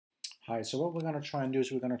Hi, so what we're going to try and do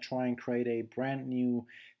is we're going to try and create a brand new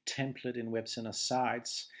template in WebCenter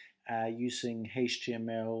Sites using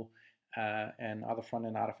HTML and other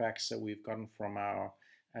front-end artifacts that we've gotten from our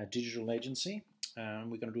digital agency.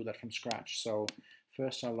 We're going to do that from scratch. So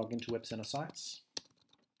first I'll log into WebCenter Sites.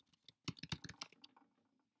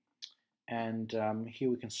 And here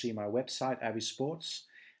we can see my website, Avi Sports.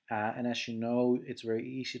 And as you know, it's very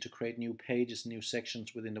easy to create new pages, new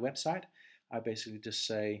sections within the website. I basically just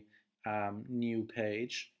say new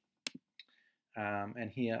page, and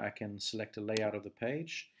here I can select the layout of the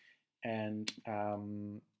page, and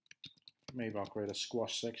maybe I'll create a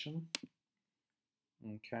squash section.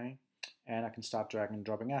 Okay, and I can start dragging and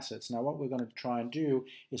dropping assets. Now what we're going to try and do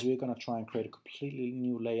is we're going to try and create a completely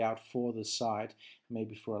new layout for the site,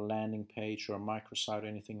 maybe for a landing page or a microsite or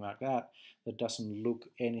anything like that, that doesn't look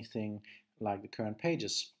anything like the current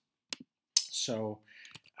pages. So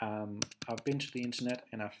I've been to the internet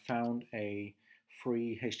and I've found a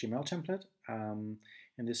free HTML template.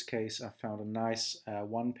 In this case, I found a nice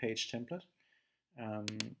one-page template.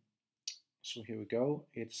 So here we go.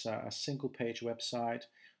 It's a single page website.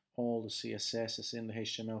 All the CSS is in the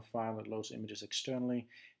HTML file that loads images externally,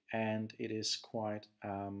 and it is quite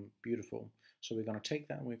beautiful. So we're going to take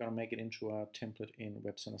that and we're going to make it into a template in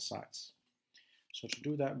WebCenter Sites. So to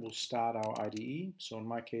do that, we'll start our IDE. So in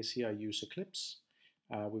my case here, I use Eclipse.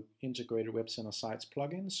 We've integrated WebCenter Sites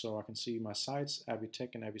plugins, so I can see my sites, Avi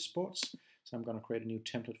Tech and Avi Sports. So I'm going to create a new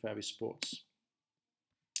template for Avi Sports.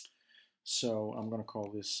 So I'm going to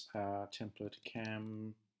call this template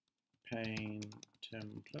campaign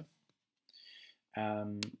template.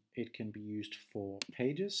 It can be used for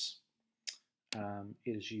pages.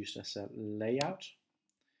 It is used as a layout,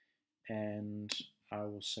 and I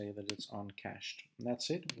will say that it's uncached. And that's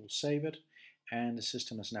it. We'll save it, and the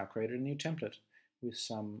system has now created a new template with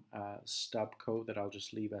some stub code that I'll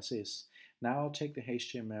just leave as is. Now I'll take the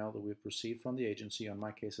HTML that we've received from the agency, or in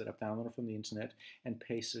my case that I've downloaded from the internet, and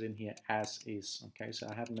paste it in here as is. Okay, so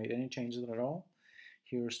I haven't made any changes at all.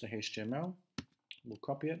 Here's the HTML. We'll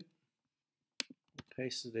copy it,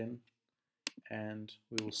 paste it in, and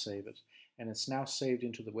we will save it. And it's now saved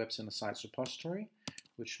into the WebCenter Sites repository,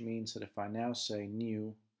 which means that if I now say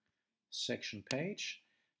new section page,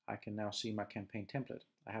 I can now see my campaign template.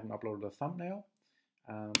 I haven't uploaded a thumbnail,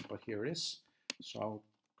 but here it is. So I'll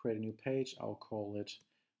create a new page. I'll call it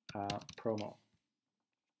promo.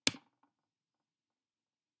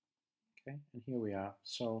 Okay, and here we are.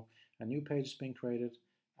 So a new page has been created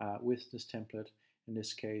with this template. In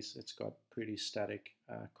this case, it's got pretty static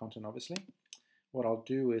content, obviously. What I'll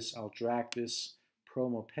do is I'll drag this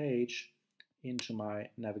promo page into my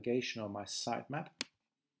navigation or my sitemap.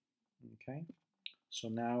 Okay, so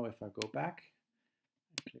now if I go back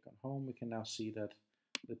and click on home, we can now see that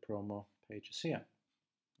the promo page is here.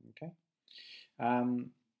 Okay.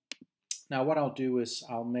 Now what I'll do is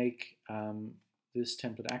I'll make this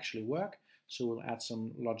template actually work. So we'll add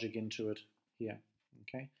some logic into it here.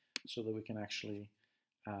 Okay, so that we can actually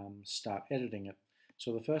start editing it.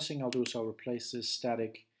 So the first thing I'll do is I'll replace this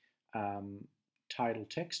static title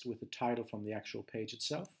text with the title from the actual page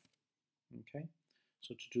itself. Okay,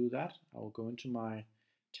 so to do that, I'll go into my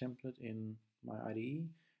template in my IDE,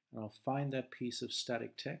 and I'll find that piece of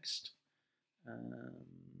static text.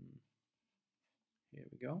 Here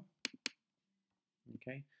we go.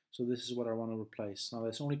 Okay, so this is what I want to replace. Now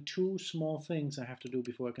there's only two small things I have to do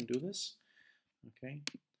before I can do this. Okay,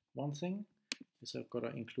 one thing is I've got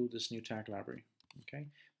to include this new tag library. Okay,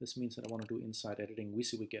 this means that I want to do inside editing,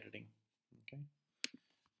 WYSIWYG editing. Okay,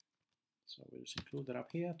 so we'll just include that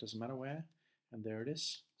up here, doesn't matter where, and there it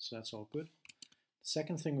is. So that's all good. The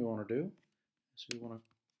second thing we want to do is we want to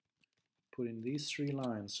put in these three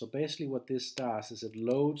lines. So basically what this does is it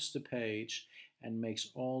loads the page and makes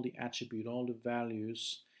all the attribute, all the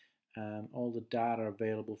values, all the data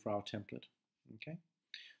available for our template. Okay,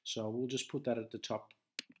 so we'll just put that at the top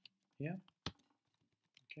here.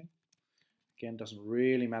 Okay, again, doesn't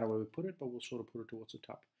really matter where we put it, but we'll sort of put it towards the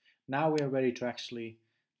top. Now we are ready to actually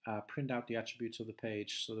print out the attributes of the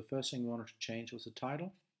page. So the first thing we wanted to change was the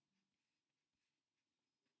title.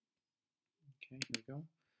 Okay, here we go.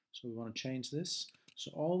 So we want to change this.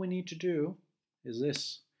 So all we need to do is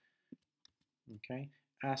this. Okay,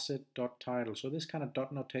 asset.title. So this kind of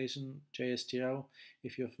dot notation, JSTL,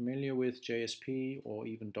 if you're familiar with JSP or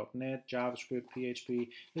even .NET, JavaScript, PHP,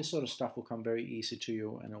 this sort of stuff will come very easy to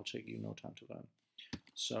you and it'll take you no time to learn.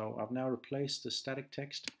 So I've now replaced the static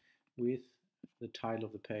text with the title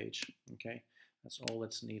of the page. Okay, that's all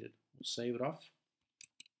that's needed. We'll save it off.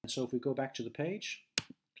 And so if we go back to the page,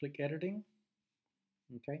 click editing,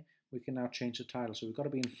 okay, we can now change the title. So we've got to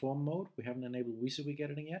be in form mode. We haven't enabled WYSIWYG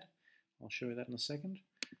editing yet. I'll show you that in a second.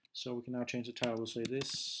 So we can now change the title. We'll say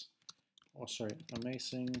this, or sorry,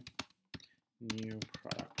 amazing new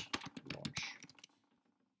product launch.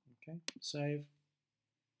 Okay, save.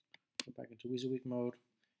 Go back into WYSIWYG mode,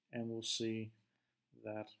 and we'll see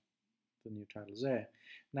that the new title is there.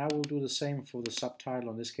 Now we'll do the same for the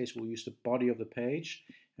subtitle. In this case, we'll use the body of the page,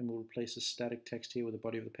 and we'll replace the static text here with the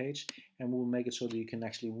body of the page, and we'll make it so that you can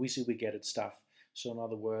actually WYSIWYG edit stuff. So in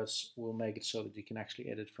other words, we'll make it so that you can actually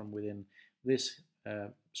edit from within this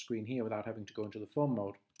screen here without having to go into the form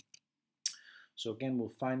mode. So again,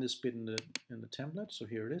 we'll find this bit in the template. So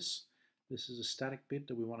here it is. This is a static bit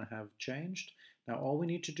that we want to have changed. Now all we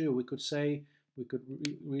need to do, we could say, we could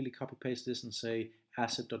really copy paste this and say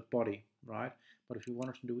asset.body, right? But if we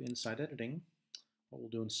wanted to do inside editing, what we'll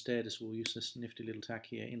do instead is we'll use this nifty little tag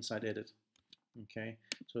here, inside edit. Okay,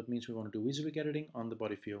 so it means we want to do WYSIWYG editing on the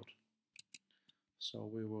body field. So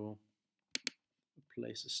we will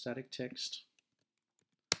replace the static text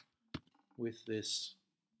with this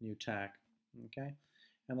new tag. Okay,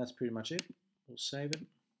 and that's pretty much it. We'll save it,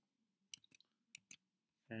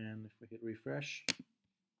 and if we hit refresh,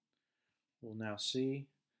 we'll now see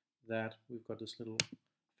that we've got this little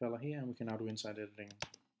fella here, and we can now do inside editing.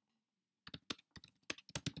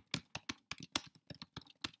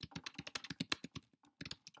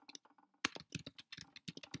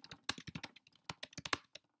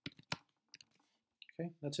 Okay,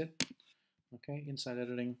 that's it. Okay, inside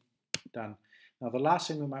editing, done. Now the last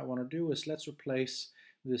thing we might want to do is let's replace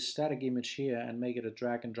this static image here and make it a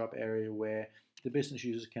drag and drop area where the business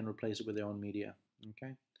users can replace it with their own media.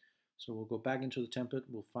 Okay, so we'll go back into the template,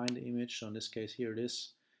 we'll find the image. So in this case here it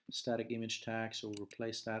is, static image tag. So we'll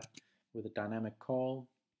replace that with a dynamic call.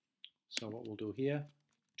 So what we'll do here,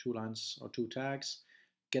 2 lines or 2 tags,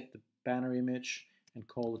 get the banner image and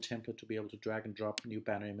call the template to be able to drag and drop new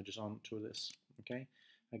banner images onto this. Okay,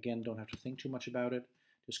 again, don't have to think too much about it.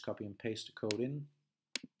 Just copy and paste the code in,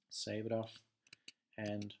 save it off,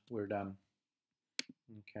 and we're done.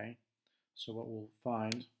 Okay, so what we'll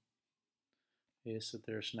find is that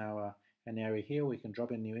there's now an area here where we can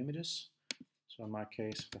drop in new images. So in my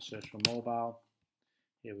case, if I search for mobile,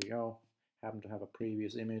 here we go. Happen to have a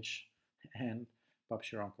previous image, and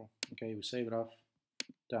Bob's your uncle. Okay, we save it off,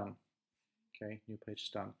 done. Okay, new page is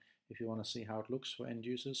done. If you want to see how it looks for end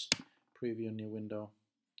users, preview a new window,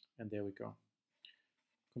 and there we go.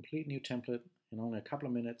 Complete new template in only a couple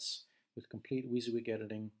of minutes with complete WYSIWYG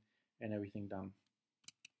editing and everything done.